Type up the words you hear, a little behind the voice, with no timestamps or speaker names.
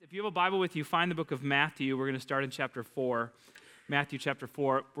If you have a Bible with you, find the book of Matthew. We're going to start in chapter 4. Matthew chapter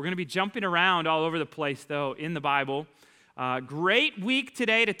 4. We're going to be jumping around all over the place, though, in the Bible. Great week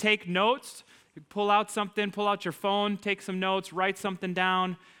today to take notes. Pull out something, pull out your phone, take some notes, write something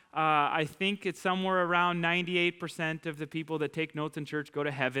down. I think it's somewhere around 98% of the people that take notes in church go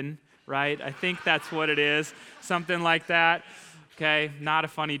to heaven, right? I think that's what it is, something like that. Okay, not a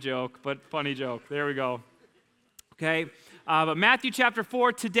funny joke, but funny joke. There we go. Okay, but Matthew chapter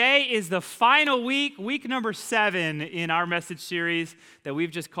 4, today is the final week number 7 in our message series that we've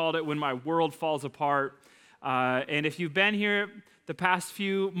just called it When My World Falls Apart. And if you've been here the past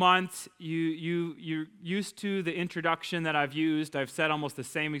few months, you're used to the introduction that I've used. I've said almost the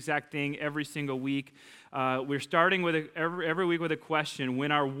same exact thing every single week. We're starting with every week with a question.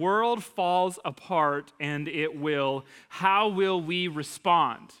 When our world falls apart, and it will, how will we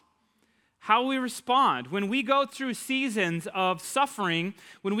respond? How we respond when we go through seasons of suffering,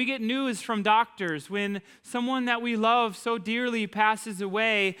 when we get news from doctors, when someone that we love so dearly passes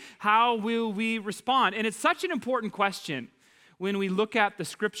away, how will we respond? And it's such an important question when we look at the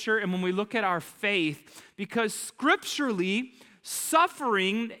scripture and when we look at our faith, because scripturally,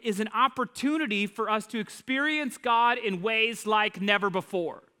 suffering is an opportunity for us to experience God in ways like never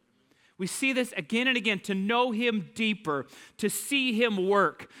before. We see this again and again, to know Him deeper, to see Him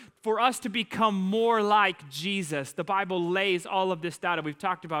work, for us to become more like Jesus. The Bible lays all of this down, and we've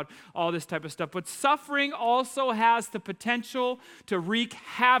talked about all this type of stuff. But suffering also has the potential to wreak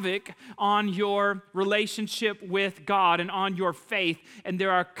havoc on your relationship with God and on your faith. And there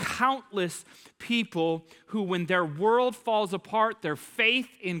are countless people who, when their world falls apart, their faith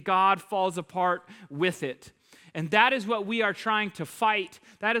in God falls apart with it. And that is what we are trying to fight.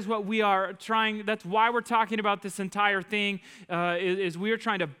 That is what we are trying, that's why we're talking about this entire thing, is we are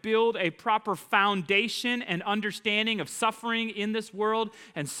trying to build a proper foundation and understanding of suffering in this world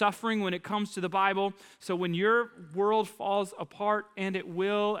and suffering when it comes to the Bible. So when your world falls apart, and it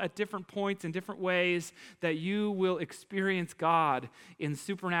will at different points in different ways, that you will experience God in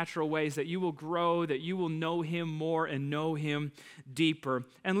supernatural ways, that you will grow, that you will know Him more and know Him deeper.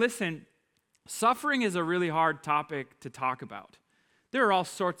 And listen, suffering is a really hard topic to talk about. There are all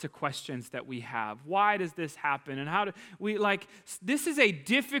sorts of questions that we have. Why does this happen? And how do we, this is a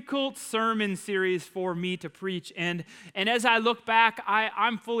difficult sermon series for me to preach. And as I look back,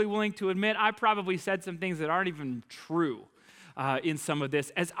 I'm fully willing to admit I probably said some things that aren't even true in some of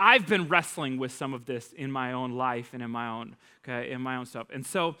this, as I've been wrestling with some of this in my own life and in my own stuff. And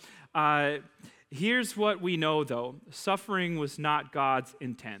so here's what we know, though. Suffering was not God's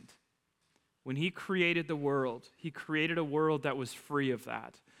intent. When He created the world, He created a world that was free of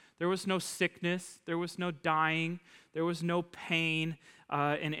that. There was no sickness, there was no dying, there was no pain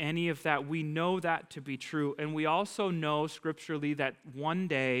in any of that. We know that to be true. And we also know scripturally that one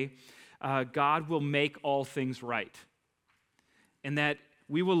day God will make all things right. And that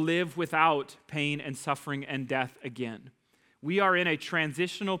we will live without pain and suffering and death again. We are in a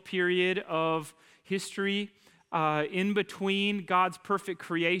transitional period of history in between God's perfect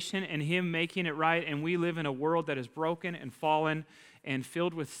creation and Him making it right, and we live in a world that is broken and fallen and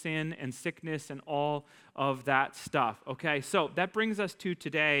filled with sin and sickness and all of that stuff. Okay, so that brings us to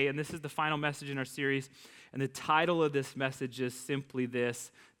today, and this is the final message in our series, and the title of this message is simply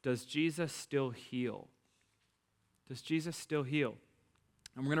this: Does Jesus still heal? Does Jesus still heal?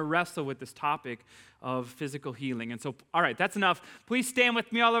 And we're going to wrestle with this topic of physical healing. And so, all right, that's enough. Please stand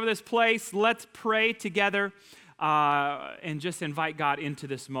with me all over this place. Let's pray together and just invite God into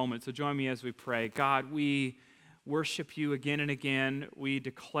this moment. So join me as we pray. God, we worship You again and again. We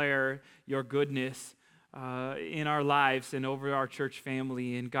declare Your goodness in our lives and over our church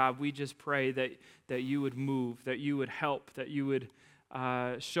family. And God, we just pray that You would move, that You would help, that You would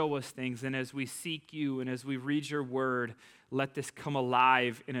show us things. And as we seek You and as we read Your word, let this come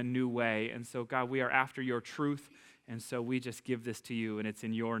alive in a new way. And so, God, we are after Your truth, and so we just give this to You, and it's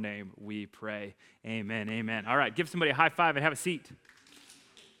in Your name we pray. Amen, amen. All right, give somebody a high five and have a seat.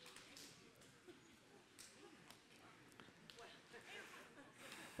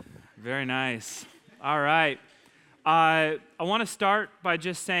 Very nice. All right. I want to start by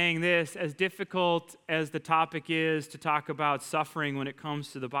just saying this: as difficult as the topic is to talk about suffering when it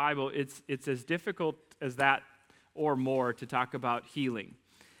comes to the Bible, it's as difficult as that or more to talk about healing.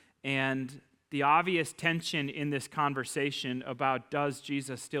 And the obvious tension in this conversation about does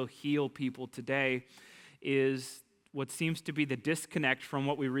Jesus still heal people today is what seems to be the disconnect from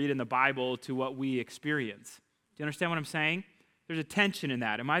what we read in the Bible to what we experience. Do you understand what I'm saying? There's a tension in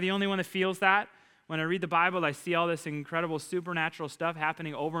that. Am I the only one that feels that? when I read the Bible, I see all this incredible supernatural stuff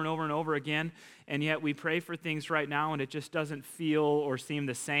happening over and over and over again, and yet we pray for things right now, and it just doesn't feel or seem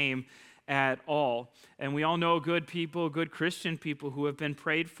the same at all. And we all know good people, good Christian people who have been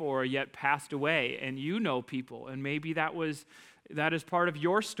prayed for yet passed away. And you know people, and maybe that is part of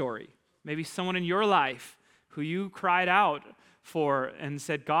your story. Maybe someone in your life who you cried out for and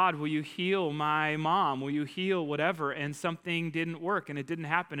said, God, will you heal my mom? Will you heal whatever? And something didn't work and it didn't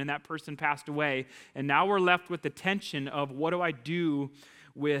happen and that person passed away. And now we're left with the tension of what do I do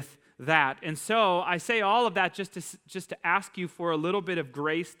with that? And so I say all of that just to ask you for a little bit of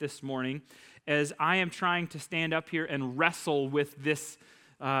grace this morning as I am trying to stand up here and wrestle with this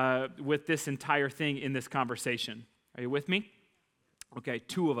entire thing in this conversation. Are you with me? Okay,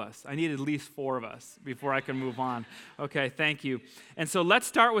 2 of us. I need at least 4 of us before I can move on. Okay, thank you. And so let's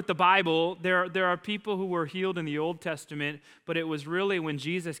start with the Bible. There are people who were healed in the Old Testament, but it was really when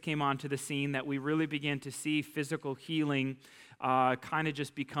Jesus came onto the scene that we really began to see physical healing kind of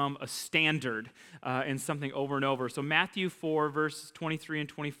just become a standard and something over and over. So Matthew 4, verses 23 and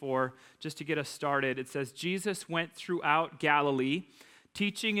 24, just to get us started, it says, Jesus went throughout Galilee,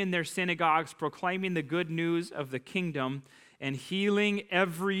 teaching in their synagogues, proclaiming the good news of the kingdom, and healing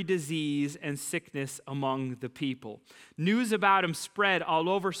every disease and sickness among the people. News about him spread all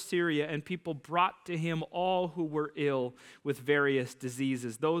over Syria, and people brought to him all who were ill with various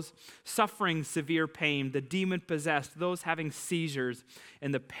diseases, those suffering severe pain, the demon-possessed, those having seizures,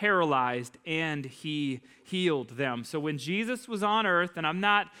 and the paralyzed, and he healed them. So when Jesus was on earth, and I'm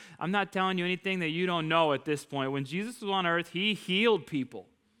not telling you anything that you don't know at this point, when Jesus was on earth, he healed people.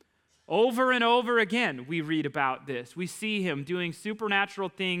 Over and over again, we read about this. We see him doing supernatural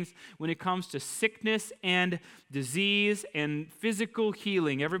things when it comes to sickness and disease and physical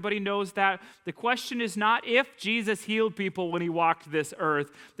healing. Everybody knows that. The question is not if Jesus healed people when he walked this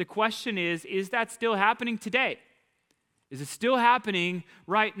earth. The question is that still happening today? Is it still happening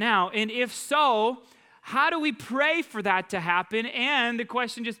right now? And if so, how do we pray for that to happen? And the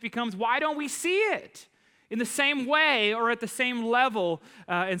question just becomes, why don't we see it in the same way or at the same level?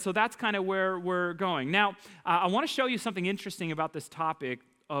 And so that's kind of where we're going. Now, I want to show you something interesting about this topic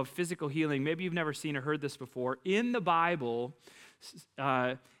of physical healing. Maybe you've never seen or heard this before. In the Bible,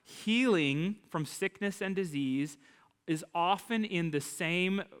 healing from sickness and disease is often in the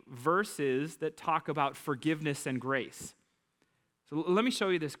same verses that talk about forgiveness and grace. So let me show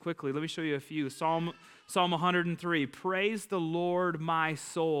you this quickly. Let me show you a few. Psalm 103, praise the Lord, my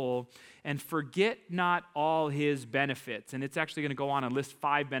soul, and forget not all his benefits. And it's actually going to go on and list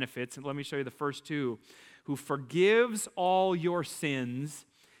 5 benefits. And let me show you the first 2. Who forgives all your sins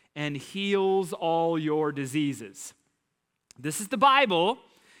and heals all your diseases. This is the Bible.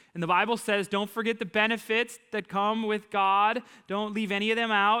 And the Bible says, don't forget the benefits that come with God. Don't leave any of them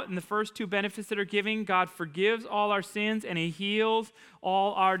out. And the first 2 benefits that are giving, God forgives all our sins and he heals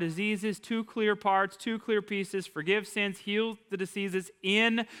all our diseases. 2 clear parts, 2 clear pieces. Forgive sins, heal the diseases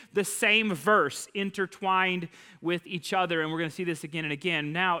in the same verse, intertwined with each other. And we're going to see this again and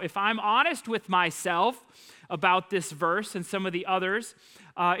again. Now, if I'm honest with myself about this verse and some of the others,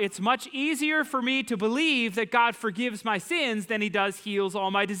 it's much easier for me to believe that God forgives my sins than he does heals all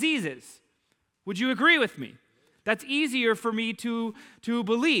my diseases. Would you agree with me? That's easier for me to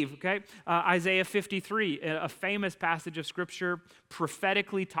believe, okay? Isaiah 53, a famous passage of Scripture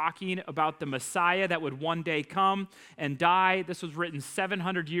prophetically talking about the Messiah that would one day come and die. This was written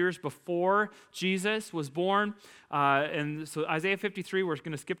 700 years before Jesus was born. And so Isaiah 53, we're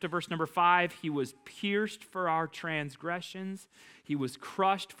going to skip to verse number 5. He was pierced for our transgressions. He was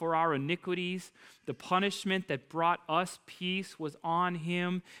crushed for our iniquities. The punishment that brought us peace was on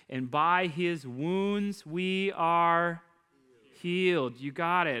him, and by his wounds we are healed. You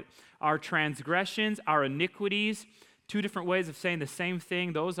got it. Our transgressions, our iniquities, 2 different ways of saying the same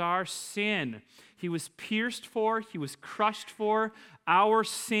thing. Those are sin. He was pierced for, he was crushed for our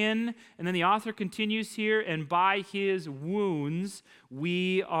sin. And then the author continues here, and by his wounds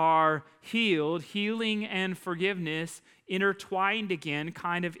we are healed. Healing and forgiveness intertwined again,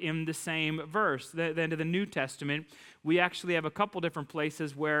 kind of in the same verse. Then to the New Testament, we actually have a couple different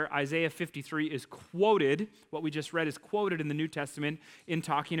places where Isaiah 53 is quoted. What we just read is quoted in the New Testament in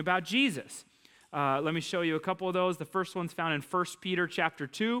talking about Jesus. Let me show you a couple of those. The first one's found in 1 Peter chapter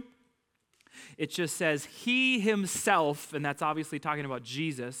 2. It just says, he himself, and that's obviously talking about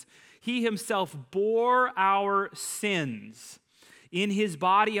Jesus, he himself bore our sins in his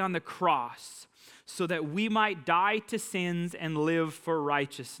body on the cross so that we might die to sins and live for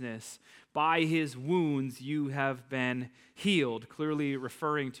righteousness. By his wounds you have been healed. Clearly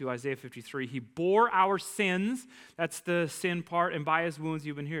referring to Isaiah 53. He bore our sins. That's the sin part. And by his wounds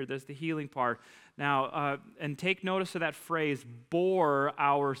you've been healed. That's the healing part. Now, and take notice of that phrase, bore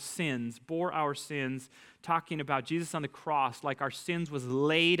our sins, talking about Jesus on the cross, like our sins was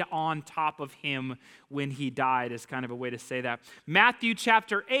laid on top of him when he died, is kind of a way to say that. Matthew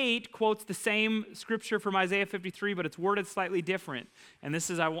chapter 8 quotes the same scripture from Isaiah 53, but it's worded slightly different. And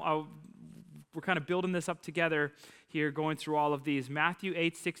this is, we're kind of building this up together here, going through all of these. Matthew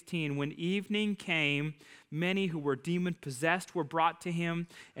 8:16, when evening came, many who were demon-possessed were brought to him,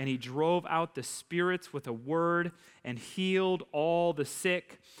 and he drove out the spirits with a word and healed all the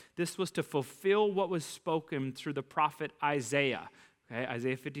sick. This was to fulfill what was spoken through the prophet Isaiah. Okay,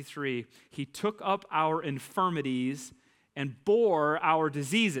 Isaiah 53, he took up our infirmities and bore our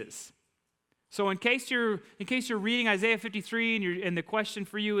diseases. So in case you're reading Isaiah 53 and the question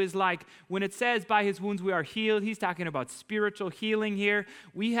for you is like, when it says by his wounds we are healed, he's talking about spiritual healing here.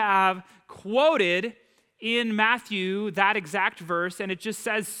 We have quoted in Matthew that exact verse, and it just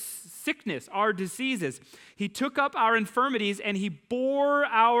says sickness, our diseases. He took up our infirmities and he bore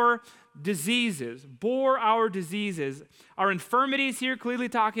our diseases. Our infirmities here clearly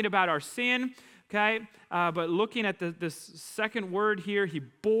talking about our sin. Okay, but looking at this second word here, he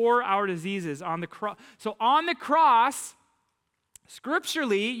bore our diseases on the cross. So on the cross,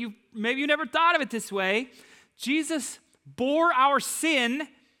 scripturally, maybe you never thought of it this way, Jesus bore our sin.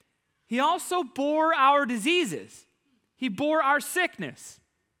 He also bore our diseases. He bore our sickness.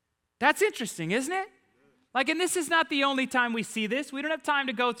 That's interesting, isn't it? And this is not the only time we see this. We don't have time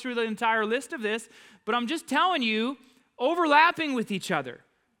to go through the entire list of this, but I'm just telling you, overlapping with each other.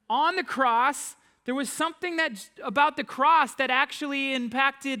 On the cross, there was something about the cross that actually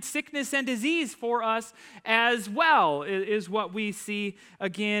impacted sickness and disease for us as well, is what we see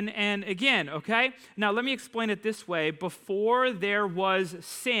again and again, okay? Now, let me explain it this way. Before there was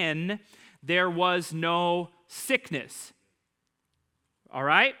sin, there was no sickness, all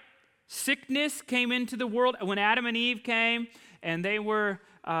right? Sickness came into the world when Adam and Eve came, and they were,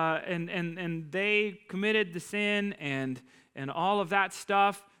 and they committed the sin and all of that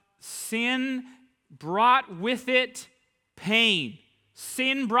stuff. Sin brought with it pain.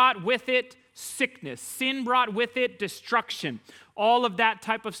 Sin brought with it sickness. Sin brought with it destruction. All of that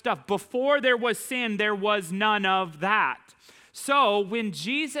type of stuff. Before there was sin, there was none of that. So when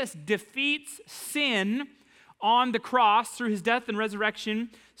Jesus defeats sin on the cross through his death and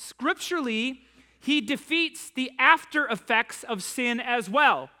resurrection, scripturally, he defeats the after effects of sin as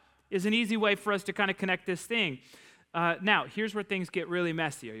well, is an easy way for us to kind of connect this thing. Now, here's where things get really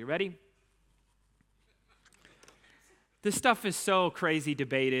messy. Are you ready? This stuff is so crazy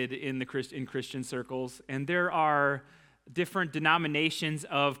debated in Christian circles, and there are different denominations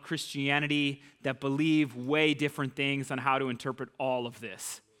of Christianity that believe way different things on how to interpret all of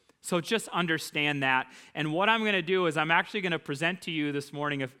this. So just understand that. And what I'm going to do is I'm actually going to present to you this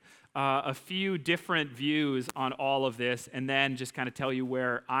morning a few different views on all of this, and then just kind of tell you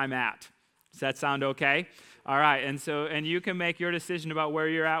where I'm at. Does that sound okay? All right, and you can make your decision about where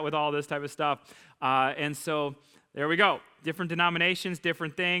you're at with all this type of stuff. And so there we go. Different denominations,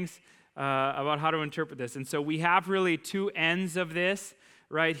 different things about how to interpret this. And so we have really two ends of this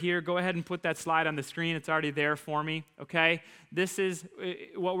right here. Go ahead and put that slide on the screen. It's already there for me, okay? This is,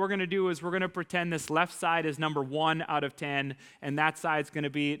 what we're going to do is we're going to pretend this left side is number 1 out of 10, and that side's going to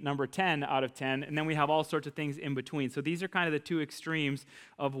be number 10 out of 10, and then we have all sorts of things in between. So these are kind of the two extremes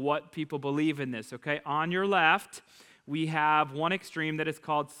of what people believe in this, okay? On your left, we have one extreme that is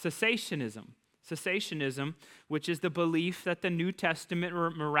called cessationism. Cessationism, which is the belief that the New Testament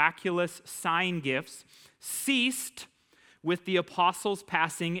miraculous sign gifts ceased with the apostles'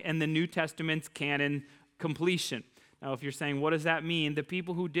 passing and the New Testament's canon completion. Now, if you're saying, what does that mean? The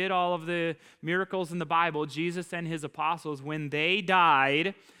people who did all of the miracles in the Bible, Jesus and his apostles, when they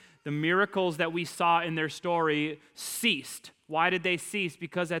died, the miracles that we saw in their story ceased. Why did they cease?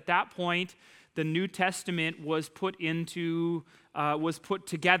 Because at that point, the New Testament was put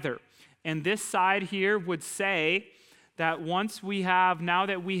together. And this side here would say that now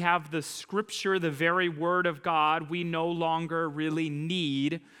that we have the scripture, the very word of God, we no longer really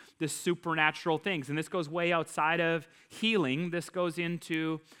need the supernatural things. And this goes way outside of healing. This goes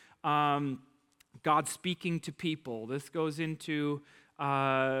into God speaking to people. This goes into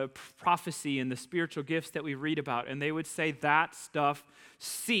prophecy and the spiritual gifts that we read about. And they would say that stuff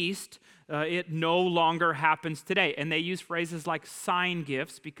ceased. It no longer happens today. And they use phrases like sign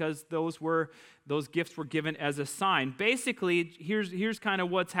gifts because those gifts were given as a sign. Basically, here's kind of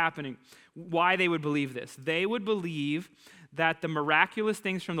what's happening, why they would believe this. They would believe that the miraculous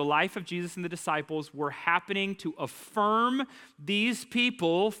things from the life of Jesus and the disciples were happening to affirm these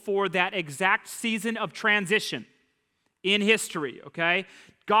people for that exact season of transition in history, okay?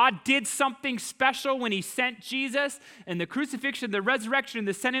 God did something special when he sent Jesus, and the crucifixion, the resurrection,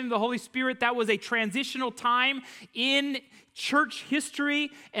 the sending of the Holy Spirit, that was a transitional time in church history.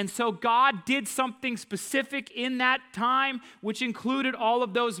 And so God did something specific in that time, which included all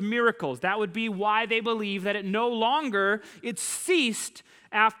of those miracles. That would be why they believe that it ceased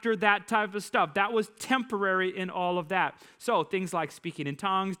after that type of stuff. That was temporary in all of that. So things like speaking in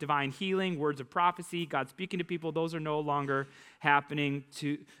tongues, divine healing, words of prophecy, God speaking to people, those are no longer happening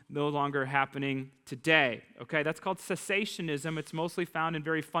today. Okay, that's called cessationism. It's mostly found in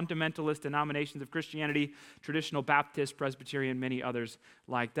very fundamentalist denominations of Christianity, traditional Baptist, Presbyterian, many others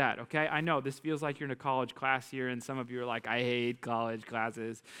like that. Okay, I know this feels like you're in a college class here, and some of you are like, I hate college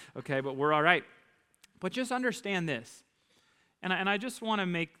classes. Okay, but we're all right. But just understand this. And I just want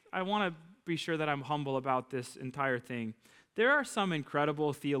to be sure that I'm humble about this entire thing. There are some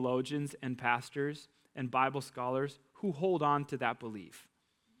incredible theologians and pastors and Bible scholars who hold on to that belief.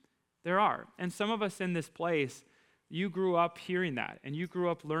 There are. And some of us in this place, you grew up hearing that, and you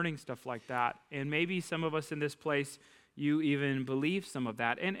grew up learning stuff like that. And maybe some of us in this place, you even believe some of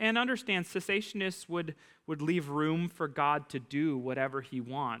that. And understand, cessationists would leave room for God to do whatever he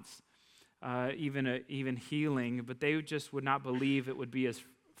wants. Even healing, but they just would not believe it would be as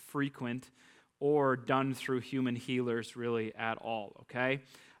frequent or done through human healers really at all, okay?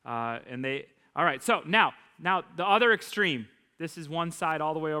 All right, so now the other extreme. This is one side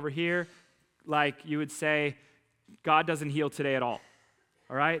all the way over here. Like you would say, God doesn't heal today at all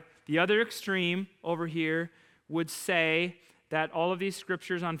right? The other extreme over here would say that all of these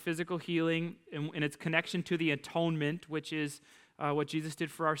scriptures on physical healing and its connection to the atonement, which is what Jesus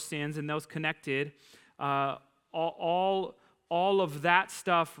did for our sins, and those connected, all of that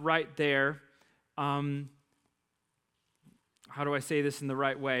stuff right there. How do I say this in the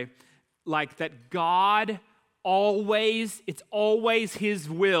right way? Like that God it's always his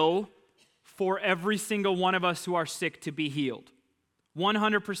will for every single one of us who are sick to be healed.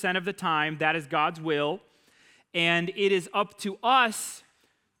 100% of the time, that is God's will. And it is up to us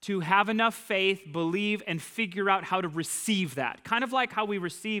to have enough faith, believe, and figure out how to receive that. Kind of like how we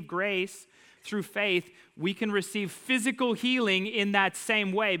receive grace through faith, we can receive physical healing in that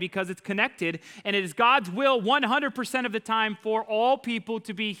same way because it's connected, and it is God's will 100% of the time for all people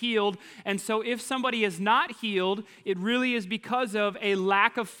to be healed. And so if somebody is not healed, it really is because of a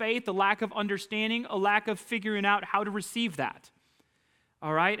lack of faith, a lack of understanding, a lack of figuring out how to receive that.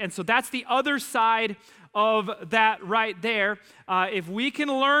 All right, and so that's the other side of that right there. If we can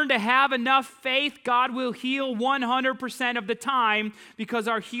learn to have enough faith, God will heal 100% of the time because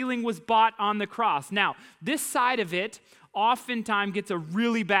our healing was bought on the cross. Now, this side of it oftentimes gets a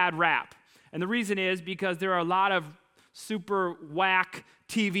really bad rap. And the reason is because there are a lot of super whack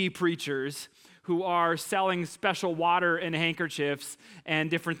TV preachers who are selling special water and handkerchiefs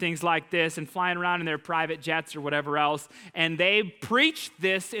and different things like this and flying around in their private jets or whatever else. And they preach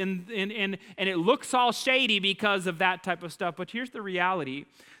this and it looks all shady because of that type of stuff. But here's the reality.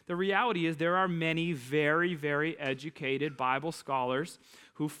 The reality is there are many very, very educated Bible scholars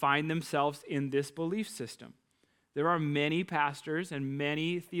who find themselves in this belief system. There are many pastors and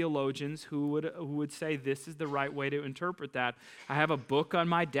many theologians who would say this is the right way to interpret that. I have a book on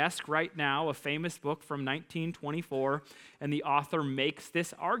my desk right now, a famous book from 1924, and the author makes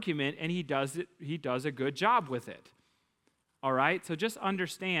this argument, and he does a good job with it. All right? So just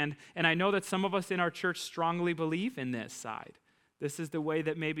understand, and I know that some of us in our church strongly believe in this side. This is the way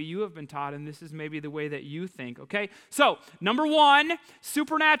that maybe you have been taught, and this is maybe the way that you think, okay? So, number 1,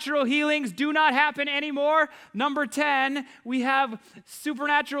 supernatural healings do not happen anymore. Number 10, we have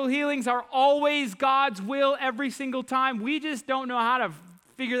supernatural healings are always God's will every single time. We just don't know how to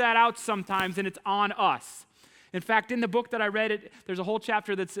figure that out sometimes, and it's on us. In fact, in the book that I read, there's a whole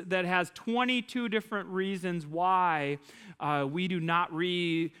chapter that has 22 different reasons why we do not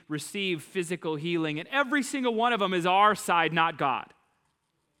receive physical healing. And every single one of them is our side, not God.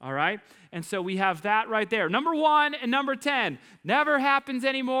 All right? And so we have that right there. Number 1 and number 10. Never happens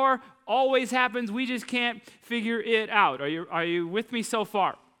anymore. Always happens. We just can't figure it out. Are you with me so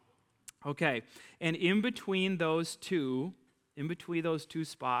far? Okay. And in between those two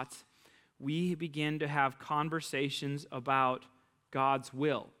spots, we begin to have conversations about God's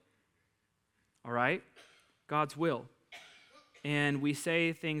will. All right? God's will. And we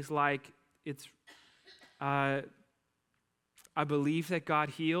say things like, I believe that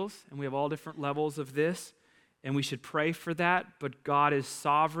God heals, and we have all different levels of this, and we should pray for that, but God is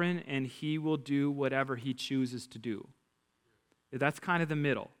sovereign, and he will do whatever he chooses to do. That's kind of the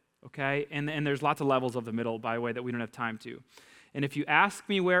middle, okay? And there's lots of levels of the middle, by the way, that we don't have time to. And if you ask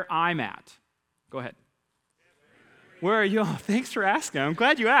me where I'm at, go ahead. Where are you? Oh, thanks for asking. I'm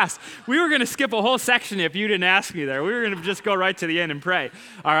glad you asked. We were going to skip a whole section if you didn't ask me there. We were going to just go right to the end and pray,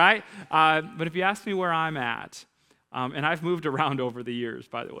 all right? But if you ask me where I'm at, and I've moved around over the years,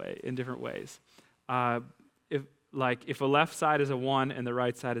 by the way, in different ways. If a left side is a 1 and the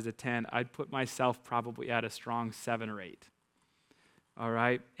right side is a 10, I'd put myself probably at a strong 7 or 8. All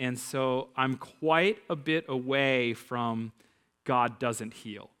right? And so I'm quite a bit away from God doesn't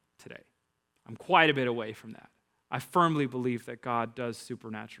heal today. I'm quite a bit away from that. I firmly believe that God does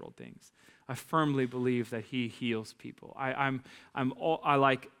supernatural things. I firmly believe that He heals people.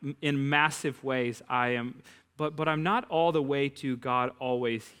 In massive ways I am, but I'm not all the way to God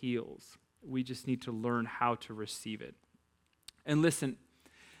always heals. We just need to learn how to receive it. And listen,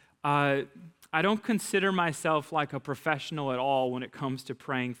 I don't consider myself like a professional at all when it comes to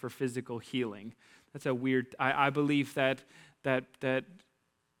praying for physical healing. That's a weird. I believe that's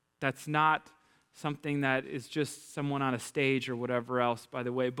not something that is just someone on a stage or whatever else, by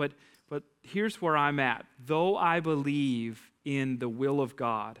the way. But here's where I'm at. Though I believe in the will of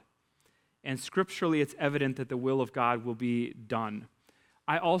God, and scripturally it's evident that the will of God will be done,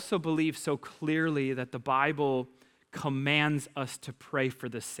 I also believe so clearly that the Bible commands us to pray for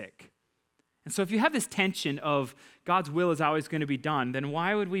the sick. And so if you have this tension of God's will is always going to be done, then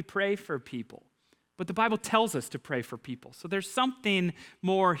why would we pray for people? But the Bible tells us to pray for people. So there's something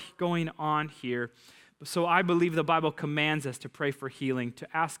more going on here. So I believe the Bible commands us to pray for healing, to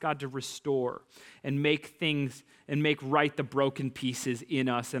ask God to restore and make things and make right the broken pieces in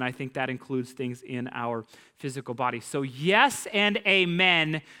us. And I think that includes things in our physical body. So yes and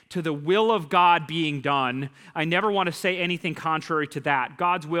amen to the will of God being done. I never want to say anything contrary to that.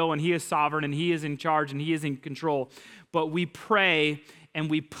 God's will, and He is sovereign, and He is in charge, and He is in control. But we pray and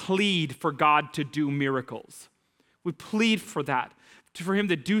we plead for God to do miracles. We plead for that, for Him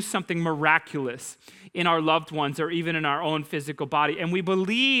to do something miraculous in our loved ones or even in our own physical body. And we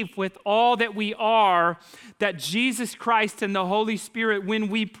believe with all that we are that Jesus Christ and the Holy Spirit, when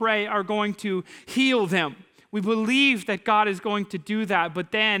we pray, are going to heal them. We believe that God is going to do that.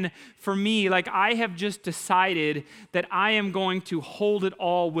 But then for me, I have just decided that I am going to hold it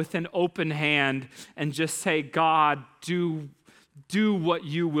all with an open hand and just say, God, do what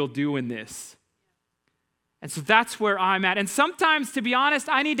you will do in this. And so that's where I'm at. And sometimes, to be honest,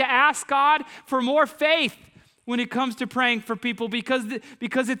 I need to ask God for more faith when it comes to praying for people because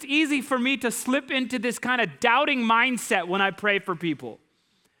it's easy for me to slip into this kind of doubting mindset when I pray for people.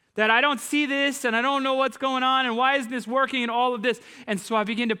 That I don't see this and I don't know what's going on and why isn't this working and all of this. And so I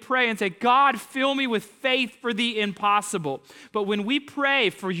begin to pray and say, God, fill me with faith for the impossible. But when we pray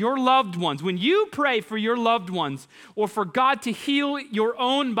for your loved ones, when you pray for your loved ones or for God to heal your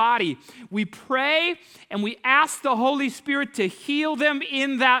own body, we pray and we ask the Holy Spirit to heal them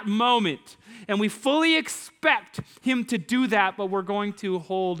in that moment. And we fully expect Him to do that, but we're going to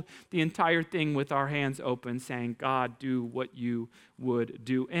hold the entire thing with our hands open, saying, God, do what you would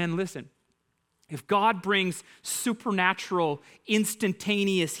do. And listen, if God brings supernatural,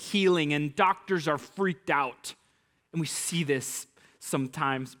 instantaneous healing, and doctors are freaked out, and we see this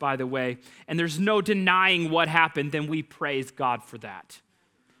sometimes, by the way, and there's no denying what happened, then we praise God for that.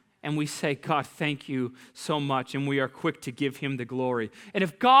 And we say, God, thank you so much. And we are quick to give Him the glory. And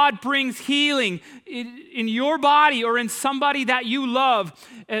if God brings healing in your body or in somebody that you love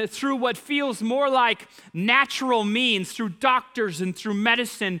through what feels more like natural means, through doctors and through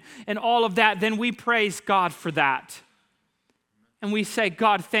medicine and all of that, then we praise God for that. And we say,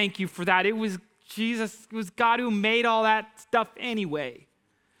 God, thank you for that. It was Jesus, it was God who made all that stuff anyway.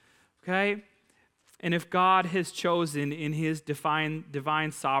 Okay? And if God has chosen in His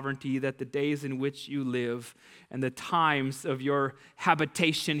divine sovereignty that the days in which you live and the times of your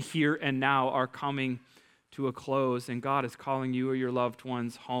habitation here and now are coming to a close, and God is calling you or your loved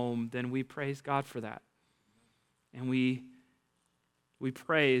ones home, then we praise God for that. And we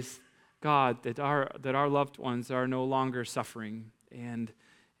praise God that our loved ones are no longer suffering and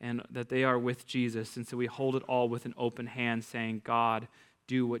that they are with Jesus. And so we hold it all with an open hand, saying, God,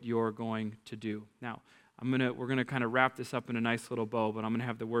 do what you're going to do. Now, we're going to kind of wrap this up in a nice little bow, but I'm going to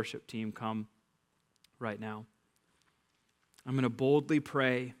have the worship team come right now. I'm going to boldly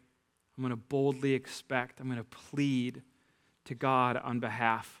pray. I'm going to boldly expect. I'm going to plead to God on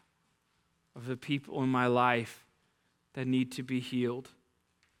behalf of the people in my life that need to be healed.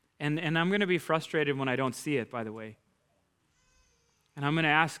 And I'm going to be frustrated when I don't see it, by the way. And I'm going to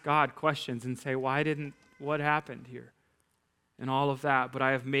ask God questions and say, what happened here? And all of that, but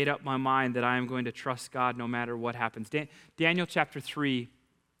I have made up my mind that I am going to trust God no matter what happens. Daniel chapter 3,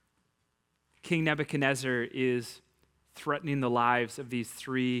 King Nebuchadnezzar is threatening the lives of these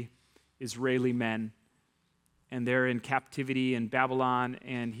 3 Israeli men. and they're in captivity in Babylon,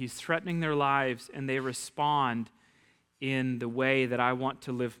 and he's threatening their lives, and they respond in the way that I want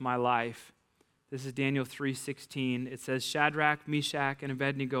to live my life. This is Daniel 3:16. It says, Shadrach, Meshach, and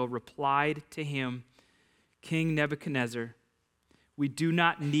Abednego replied to him, King Nebuchadnezzar, we do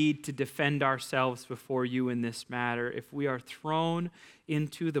not need to defend ourselves before you in this matter. If we are thrown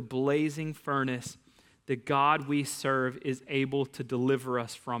into the blazing furnace, the God we serve is able to deliver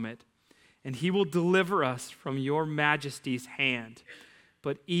us from it, and he will deliver us from your majesty's hand.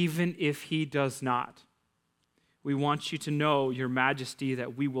 But even if he does not, we want you to know, your majesty,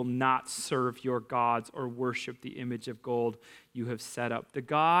 that we will not serve your gods or worship the image of gold you have set up. The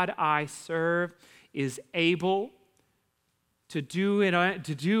God I serve is able to do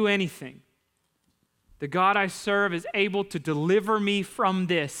anything. The God I serve is able to deliver me from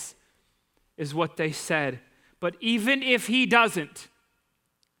this, is what they said. But even if he doesn't,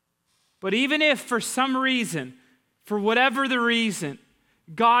 but even if for some reason, for whatever the reason,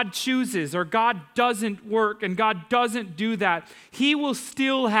 God chooses or God doesn't work and God doesn't do that, he will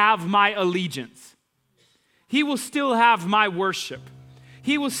still have my allegiance. He will still have my worship.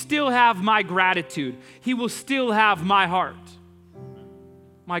 He will still have my gratitude. He will still have my heart.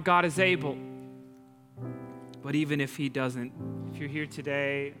 My God is able. But even if he doesn't, if you're here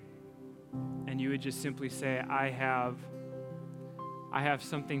today and you would just simply say, I have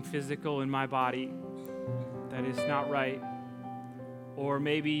something physical in my body that is not right, or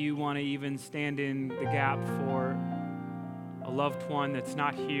maybe you want to even stand in the gap for a loved one that's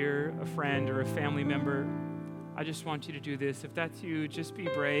not here, a friend or a family member, I just want you to do this. If that's you, just be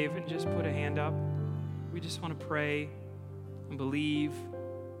brave and just put a hand up. We just want to pray and believe.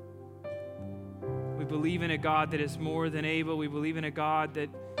 We believe in a God that is more than able. We believe in a God that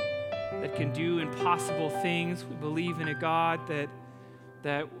can do impossible things. We believe in a God that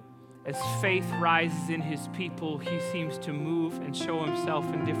as faith rises in his people, he seems to move and show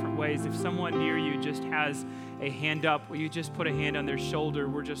himself in different ways. If someone near you just has a hand up, will you just put a hand on their shoulder?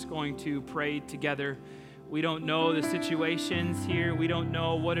 We're just going to pray together. We don't know the situations here. We don't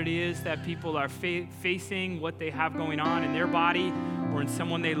know what it is that people are facing, what they have going on in their body or in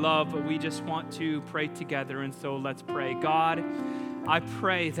someone they love, but we just want to pray together, and so let's pray. God, I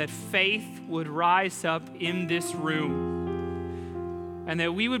pray that faith would rise up in this room, and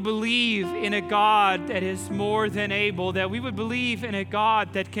that we would believe in a God that is more than able, that we would believe in a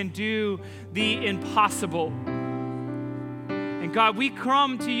God that can do the impossible. And God, we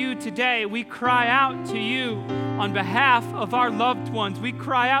come to you today. We cry out to you on behalf of our loved ones. We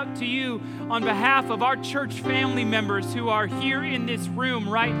cry out to you on behalf of our church family members who are here in this room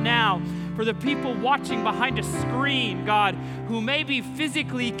right now. For the people watching behind a screen, God, who maybe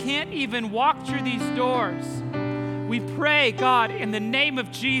physically can't even walk through these doors. We pray, God, in the name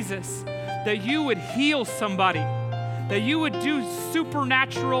of Jesus, that you would heal somebody, that you would do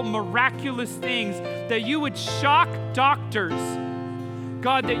supernatural, miraculous things, that you would shock doctors.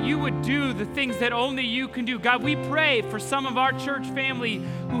 God, that you would do the things that only you can do. God, we pray for some of our church family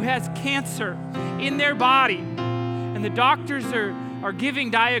who has cancer in their body, and the doctors are giving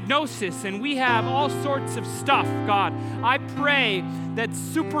diagnosis, and we have all sorts of stuff, God. I pray that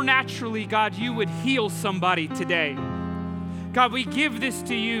supernaturally, God, you would heal somebody today. God, we give this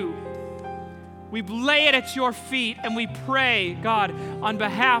to you. We lay it at your feet, and we pray, God, on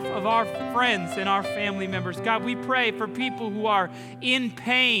behalf of our friends and our family members. God, we pray for people who are in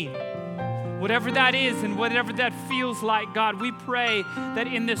pain, whatever that is and whatever that feels like. God, we pray that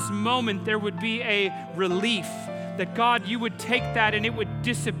in this moment there would be a relief, that God, you would take that and it would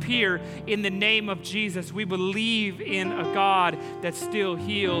disappear in the name of Jesus. We believe in a God that still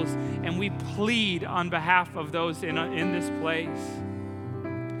heals, and we plead on behalf of those in this place.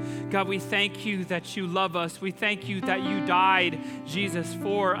 God, we thank you that you love us. We thank you that you died, Jesus,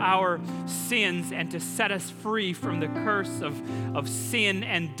 for our sins and to set us free from the curse of sin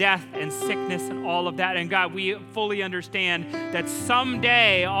and death and sickness and all of that. And God, we fully understand that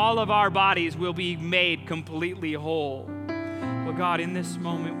someday all of our bodies will be made completely whole. But God, in this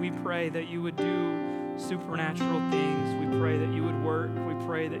moment, we pray that you would do supernatural things. We pray that you would work. We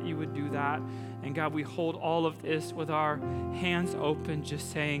pray that you would do that. And God, we hold all of this with our hands open,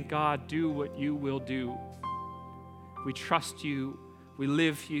 just saying, God, do what you will do. We trust you. We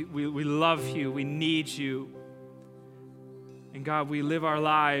live you. We love you. We need you. And God, we live our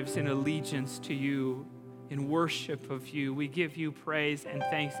lives in allegiance to you, in worship of you. We give you praise and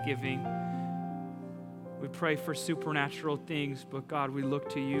thanksgiving. We pray for supernatural things, but God, we look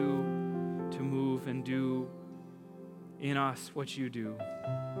to you to move and do in us what you do.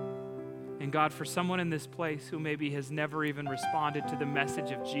 And God, for someone in this place who maybe has never even responded to the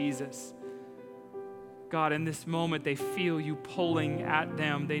message of Jesus, God, in this moment, they feel you pulling at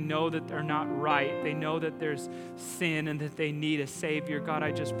them. They know that they're not right. They know that there's sin and that they need a Savior. God,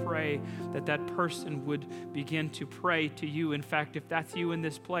 I just pray that that person would begin to pray to you. In fact, if that's you in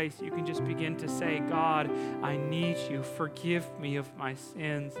this place, you can just begin to say, God, I need you. Forgive me of my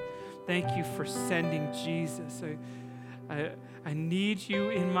sins. Thank you for sending Jesus. I need you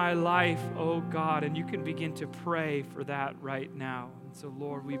in my life, oh God, and you can begin to pray for that right now. And so,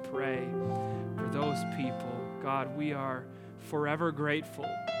 Lord, we pray for those people. God, we are forever grateful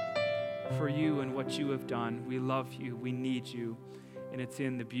for you and what you have done. We love you. We need you. And it's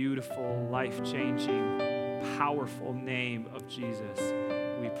in the beautiful, life-changing, powerful name of Jesus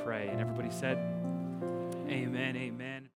we pray. And everybody said, amen, amen.